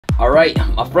Alright,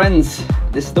 my friends,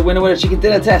 this is the winner with a chicken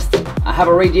dinner test. I have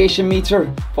a radiation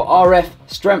meter for RF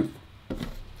strength.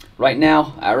 Right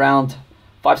now, at around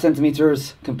 5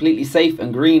 centimeters, completely safe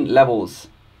and green levels.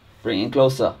 Bring it in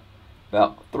closer.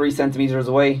 About 3 centimeters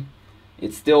away.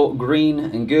 It's still green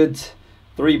and good.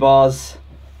 3 bars.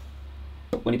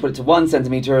 When you put it to 1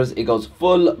 centimeters, it goes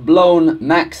full blown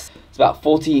max. It's about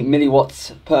 40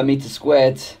 milliwatts per meter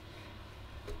squared.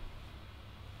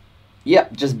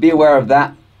 Yep, just be aware of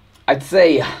that. I'd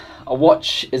say a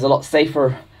watch is a lot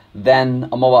safer than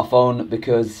a mobile phone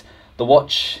because the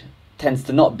watch tends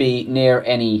to not be near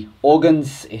any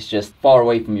organs. It's just far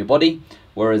away from your body.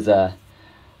 Whereas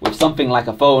with something like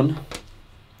a phone,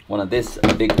 one of these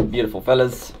big beautiful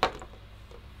fellas.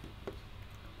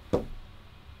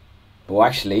 Oh,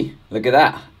 actually, look at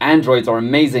that. Androids are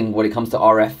amazing when it comes to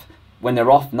RF. When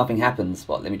they're off, nothing happens.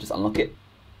 But let me just unlock it.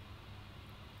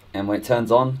 And when it turns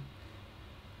on,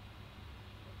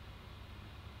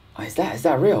 oh, is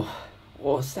that real?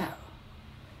 What's that?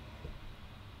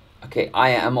 Okay,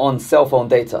 I am on cell phone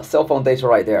data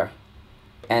right there,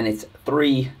 and it's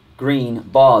 3 green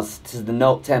bars. This is the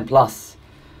Note 10 Plus.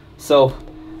 So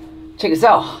check this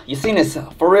out. You've seen this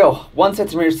for real. 1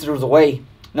 centimeter away,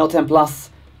 Note 10 Plus,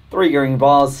 3 green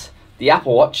bars. The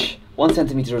Apple Watch, 1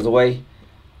 centimeter away,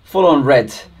 full on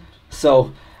red.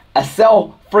 So a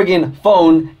cell friggin'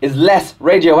 phone is less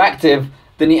radioactive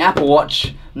than the Apple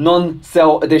Watch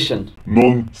non-cell edition.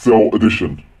 Non-cell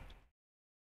edition.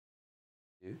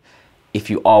 If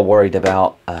you are worried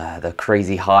about the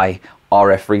crazy high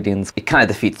RF readings, it kind of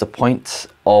defeats the point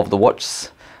of the watch,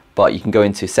 but you can go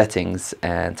into settings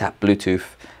and tap Bluetooth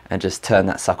and just turn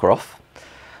that sucker off.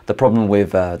 The problem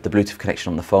with the Bluetooth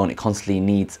connection on the phone, it constantly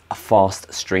needs a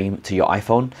fast stream to your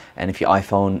iPhone, and if your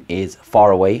iPhone is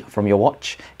far away from your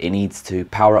watch, it needs to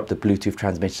power up the Bluetooth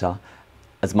transmitter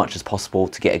as much as possible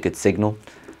to get a good signal.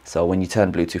 So when you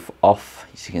turn Bluetooth off,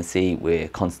 as you can see, we're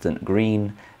constant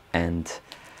green, and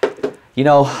you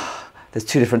know, there's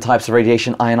 2 different types of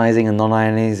radiation, ionizing and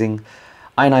non-ionizing.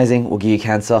 Ionizing will give you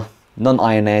cancer.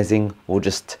 Non-ionizing will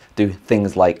just do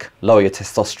things like lower your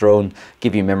testosterone,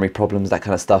 give you memory problems, that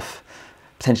kind of stuff.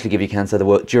 Potentially give you cancer.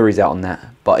 The jury's out on that.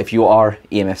 But if you are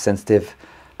EMF sensitive,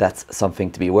 that's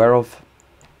something to be aware of.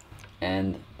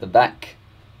 And the back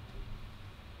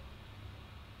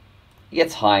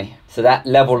gets high. So that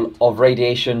level of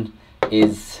radiation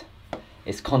is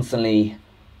constantly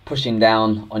pushing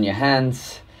down on your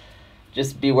hands.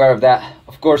 Just be aware of that.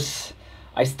 Of course,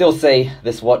 I still say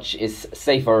this watch is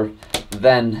safer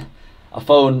than a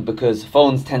phone because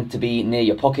phones tend to be near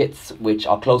your pockets, which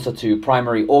are closer to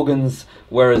primary organs,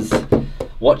 whereas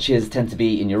watches tend to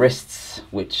be in your wrists,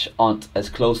 which aren't as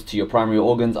close to your primary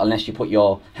organs. Unless you put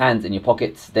your hands in your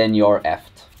pockets, then you're effed.